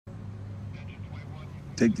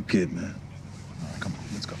Take the kid, man. All right, come on,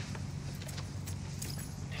 let's go.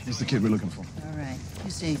 He's the kid we're looking for. All right,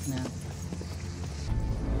 you're safe now.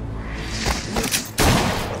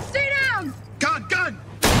 Stay down! Gun! Gun!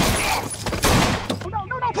 Oh, no,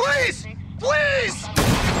 no, no, please! Please!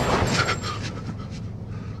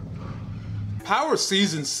 Power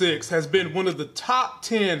Season 6 has been one of the top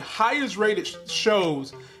 10 highest rated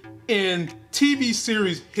shows in TV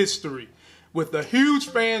series history. With a huge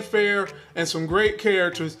fanfare and some great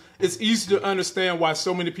characters, it's easy to understand why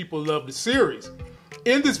so many people love the series.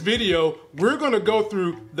 In this video, we're going to go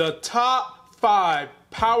through the top 5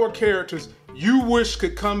 power characters you wish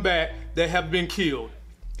could come back that have been killed.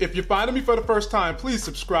 If you're finding me for the first time, please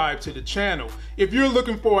subscribe to the channel. If you're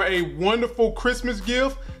looking for a wonderful Christmas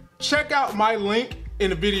gift, check out my link in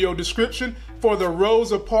the video description for the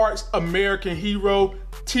Rosa Parks American Hero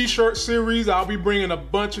t-shirt series. I'll be bringing a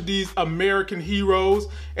bunch of these American heroes.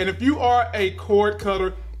 And if you are a cord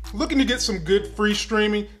cutter looking to get some good free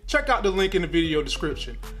streaming, check out the link in the video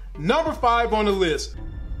description. Number 5 on the list.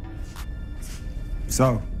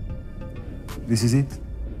 So, this is it?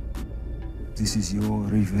 This is your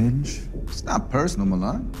revenge? It's not personal,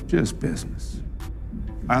 Milan. Just business.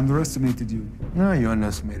 I underestimated you. No, you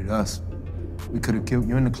underestimated us. We could have killed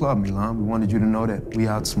you in the club, Milan. We wanted you to know that we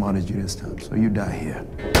outsmarted you this time, so you die here.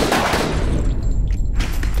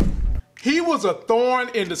 He was a thorn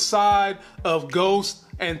in the side of Ghost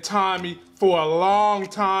and Tommy for a long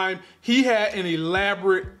time. He had an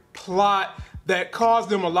elaborate plot that caused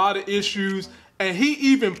them a lot of issues, and he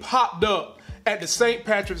even popped up at the St.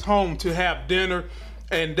 Patrick's home to have dinner.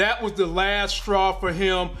 And that was the last straw for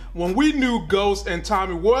him when we knew Ghost and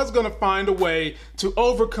Tommy was gonna find a way to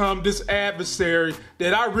overcome this adversary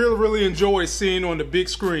that I really enjoy seeing on the big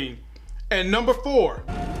screen. And number 4.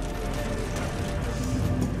 I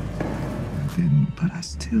didn't, but I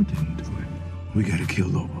still didn't do it. We gotta kill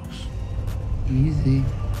Lobos. Easy.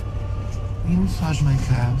 You massage my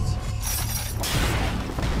calves.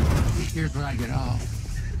 Here's where I get off.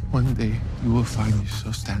 One day, you will find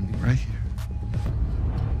yourself standing right here.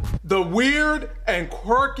 The weird and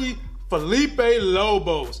quirky Felipe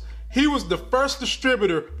Lobos. He was the first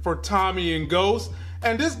distributor for Tommy and Ghost.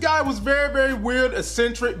 And this guy was very weird,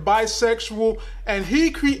 eccentric, bisexual, and he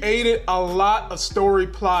created a lot of story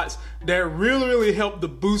plots that really helped to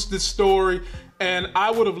boost the story. And I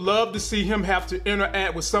would have loved to see him have to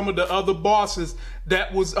interact with some of the other bosses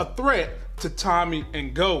that was a threat to Tommy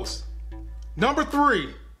and Ghost. Number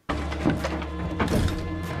 3.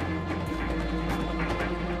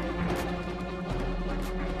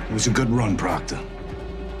 It was a good run, Proctor.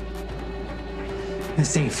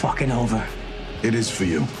 This ain't fucking over. It is for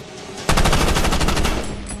you.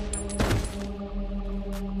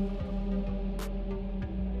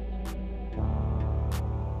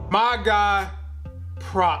 My guy,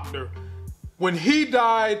 Proctor. When he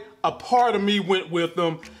died, a part of me went with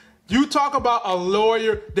him. You talk about a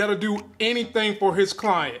lawyer that'll do anything for his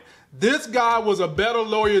client. This guy was a better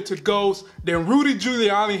lawyer to Ghost than Rudy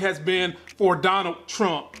Giuliani has been for Donald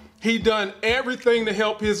Trump. He done everything to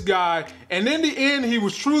help his guy, and in the end, he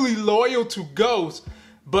was truly loyal to Ghost,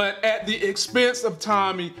 but at the expense of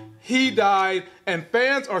Tommy, he died, and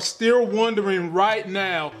fans are still wondering right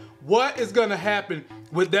now what is gonna happen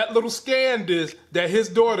with that little scan disc that his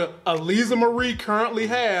daughter, Eliza Marie, currently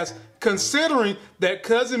has. Considering that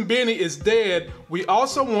Cousin Benny is dead, we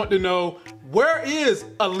also want to know, where is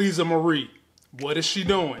Eliza Marie? What is she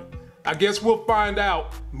doing? I guess we'll find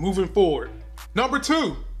out moving forward. Number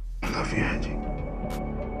 2. I love you, Angie.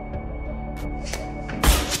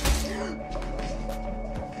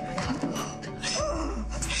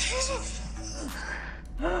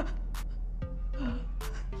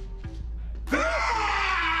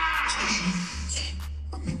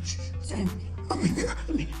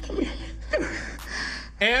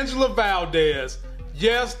 Angela Valdez.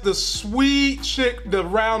 Yes, the sweet chick, the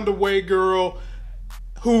roundaway girl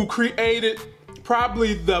who created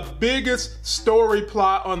probably the biggest story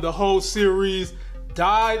plot on the whole series,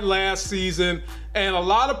 died last season, and a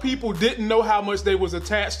lot of people didn't know how much they was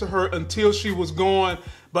attached to her until she was gone.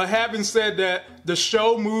 But having said that, the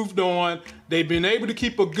show moved on. They've been able to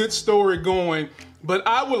keep a good story going. But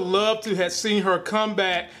I would love to have seen her come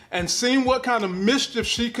back and seen what kind of mischief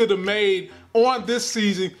she could have made on this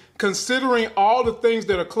season, considering all the things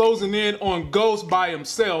that are closing in on Ghost by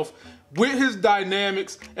himself. With his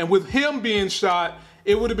dynamics and with him being shot,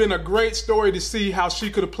 it would have been a great story to see how she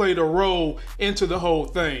could have played a role into the whole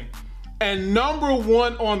thing. And number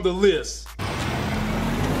 1 on the list.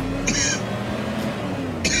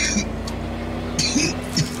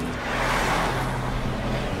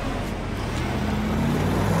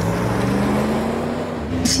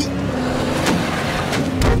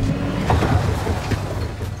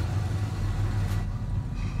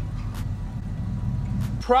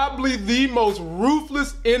 probably the most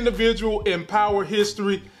ruthless individual in Power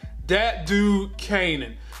history, that dude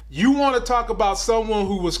Kanan. You want to talk about someone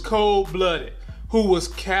who was cold-blooded, who was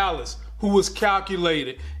callous, who was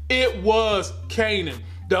calculated. It was Kanan.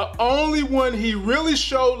 The only one he really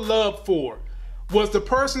showed love for was the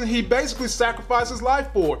person he basically sacrificed his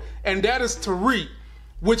life for, and that is Tariq,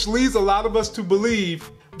 which leads a lot of us to believe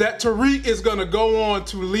that Tariq is going to go on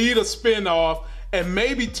to lead a spinoff and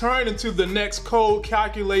maybe turn into the next cold,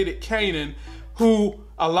 calculated Kanan, who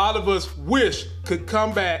a lot of us wish could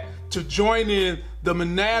come back to join in the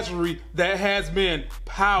menagerie that has been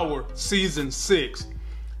Power Season 6.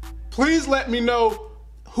 Please let me know,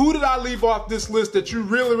 who did I leave off this list that you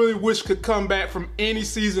really, really wish could come back from any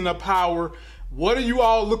season of Power? What are you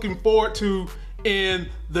all looking forward to in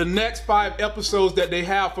the next 5 episodes that they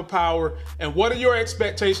have for Power? And what are your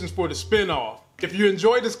expectations for the spinoff? If you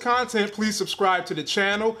enjoyed this content, please subscribe to the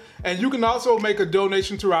channel. And you can also make a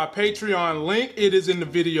donation to our Patreon link. It is in the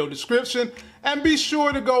video description. And be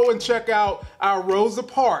sure to go and check out our Rosa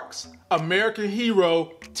Parks American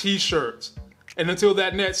Hero t-shirts. And until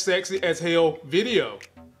that next Sexy as Hell video,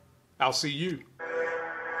 I'll see you.